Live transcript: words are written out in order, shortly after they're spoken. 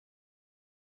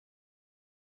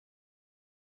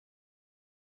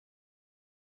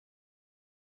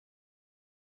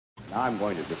Now I'm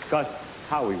going to discuss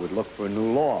how we would look for a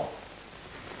new law.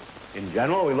 In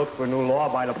general, we look for a new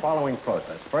law by the following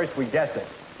process. First, we guess it.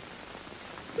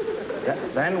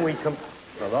 Then we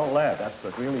so don't laugh,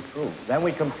 that's really true. Then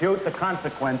we compute the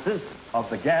consequences of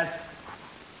the guess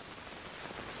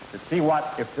to see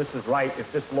what, if this is right,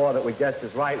 if this law that we guessed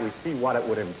is right, we see what it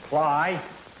would imply,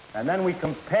 and then we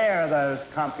compare those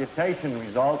computation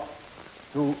results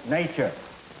to nature,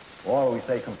 or we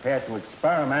say compare to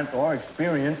experiment or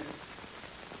experience.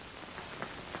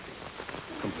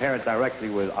 Compare it directly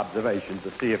with observation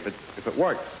to see if it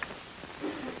works.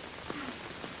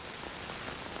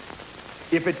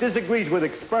 If it disagrees with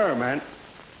experiment,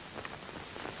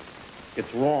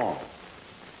 it's wrong.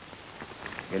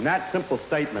 And that simple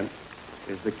statement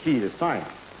is the key to science.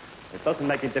 It doesn't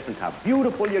make a difference how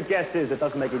beautiful your guess is. It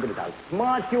doesn't make a difference how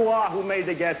smart you are who made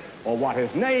the guess or what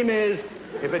his name is.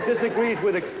 If it disagrees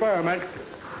with experiment,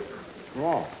 it's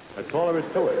wrong. That's all there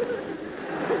is to it.